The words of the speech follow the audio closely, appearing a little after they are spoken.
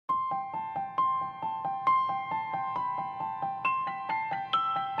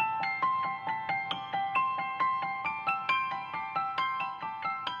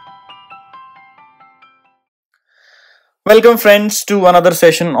Welcome friends to another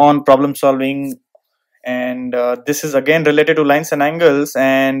session on problem solving, and this is again related to lines and angles,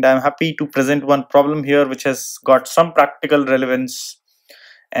 and I'm happy to present one problem here which has got some practical relevance.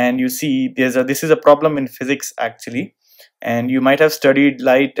 And you see this is a problem in physics actually, and you might have studied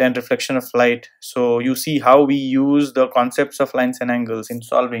light and reflection of light, so you see how we use the concepts of lines and angles in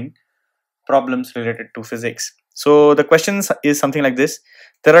solving problems related to physics. So the question is something like this.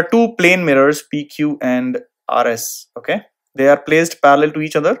 There are two plane mirrors PQ and RS. Okay, they are placed parallel to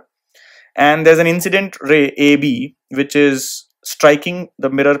each other, and there's an incident ray AB which is striking the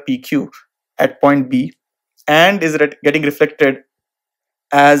mirror PQ at point B and is getting reflected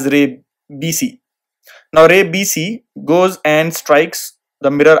as ray BC. Now ray BC goes and strikes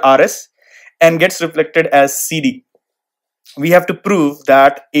the mirror RS and gets reflected as CD. We have to prove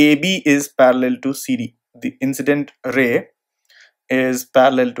that AB is parallel to CD. The incident ray is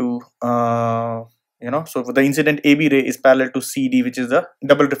parallel to so the incident AB ray is parallel to CD, which is the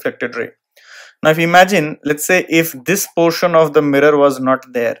double reflected ray. Now if you imagine, let's say if this portion of the mirror was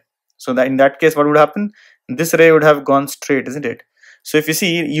not there, so that in that case what would happen? This ray would have gone straight, isn't it? So if you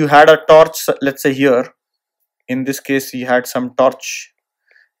see, you had a torch, let's say here, in this case you had some torch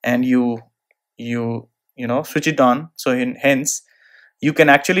and you switch it on, so hence you can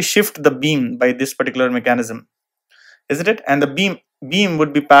actually shift the beam by this particular mechanism, isn't it? And the beam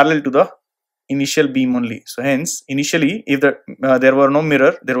would be parallel to the initial beam only. So hence initially, if there was no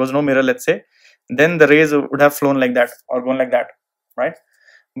mirror, let's say, then the rays would have flown like that or gone like that, right?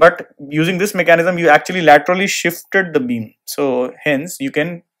 But using this mechanism, you actually laterally shifted the beam, so hence you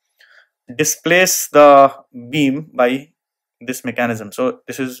can displace the beam by this mechanism. So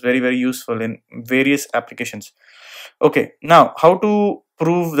this is very useful in various applications. Okay, now how to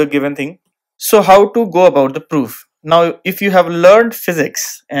prove the given thing? So how to go about the proof? Now if you have learned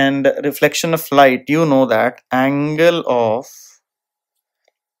physics and reflection of light, you know that angle of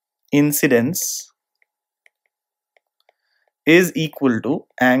incidence is equal to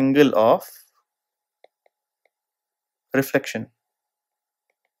angle of reflection,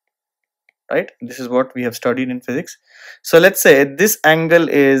 right? This is what we have studied in physics. So let's say this angle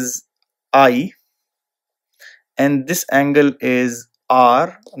is I and this angle is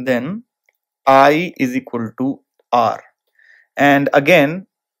R, then I is equal to R. And again,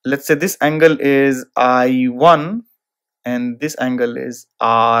 let's say this angle is I1 and this angle is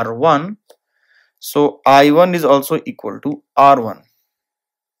R1, so I1 is also equal to R1.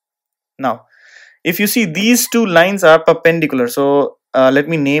 Now if you see, these two lines are perpendicular, so let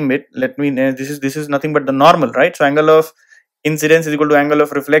me name it. This is nothing but the normal, right? So angle of incidence is equal to angle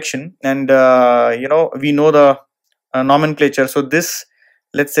of reflection, and we know the nomenclature. So this,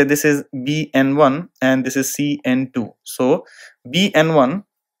 let's say this is BN1 and this is CN2. So BN1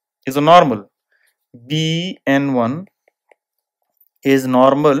 is a normal. BN1 is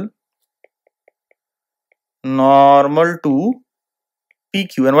normal to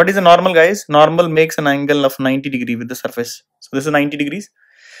PQ. And what is a normal, guys? Normal makes an angle of 90 degree with the surface. So this is 90 degrees.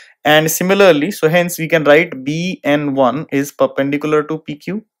 And similarly, so hence we can write BN1 is perpendicular to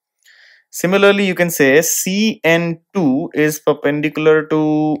PQ. Similarly, you can say CN2 is perpendicular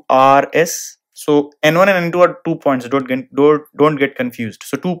to RS. So N1 and N2 are 2 points. Don't get confused.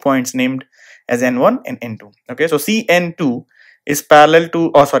 So 2 points named as N1 and N2. Okay, so CN2 is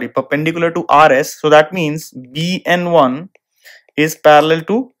perpendicular to RS. So that means BN1 is parallel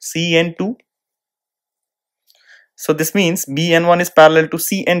to CN2. So this means BN1 is parallel to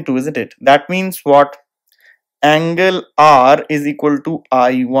CN2, isn't it? That means what? Angle R is equal to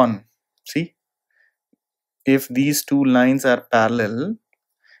I1. See, if these two lines are parallel,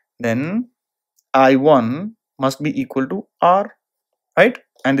 then I1 must be equal to R, right?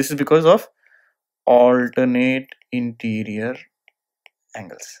 And this is because of alternate interior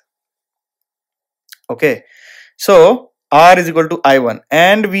angles. Okay, so R is equal to I1,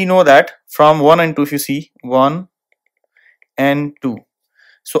 and we know that from 1 and 2, if you see 1 and 2,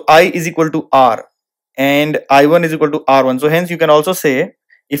 so I is equal to R and I1 is equal to R1. So hence you can also say,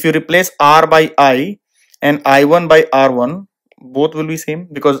 if you replace R by I and I1 by R1, both will be same,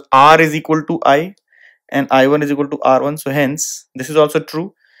 because R is equal to I and I1 is equal to R1. So hence this is also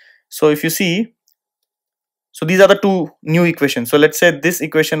true. So if you see, so these are the two new equations. So let's say this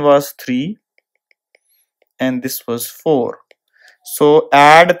equation was 3 and this was 4. So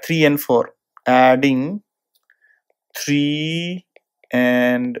add 3 and 4. Adding 3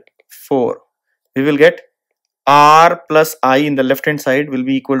 and 4, we will get R plus I in the left hand side will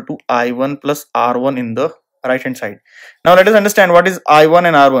be equal to I1 plus R1 in the right hand side. Now let us understand what is I1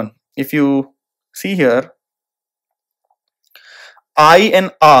 and R1. If you see here, I and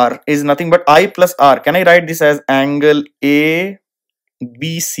R is nothing but I plus R. Can I write this as angle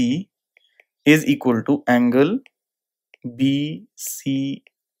ABC is equal to angle BCD?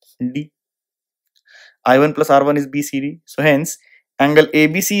 I1 plus R1 is BCD. So hence angle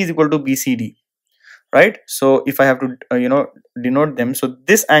ABC is equal to BCD, right? So if I have to denote them, so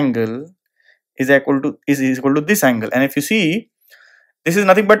this angle is equal to this angle, and if you see, this is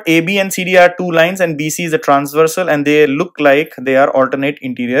nothing but AB and CD are two lines and BC is a transversal, and they look like they are alternate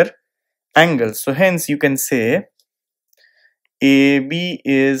interior angles. So hence you can say AB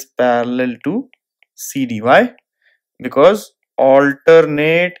is parallel to CD. Why? Because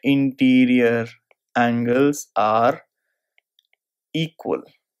alternate interior angles are equal.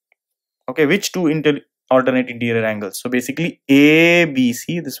 Okay, which two alternate interior angles? So basically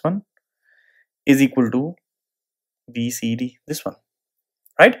ABC, this one, is equal to BCD, this one,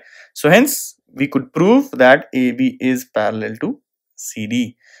 right? So hence we could prove that AB is parallel to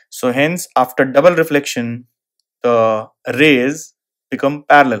CD. So hence after double reflection, the rays become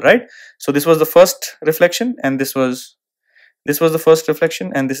parallel, right? So this was the first reflection, and this was the first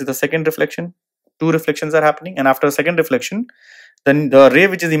reflection, and this is the second reflection. Two reflections are happening, and after a second reflection, then the ray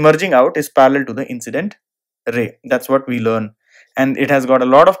which is emerging out is parallel to the incident ray. That's what we learn, and it has got a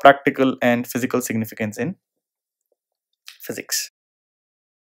lot of practical and physical significance in physics.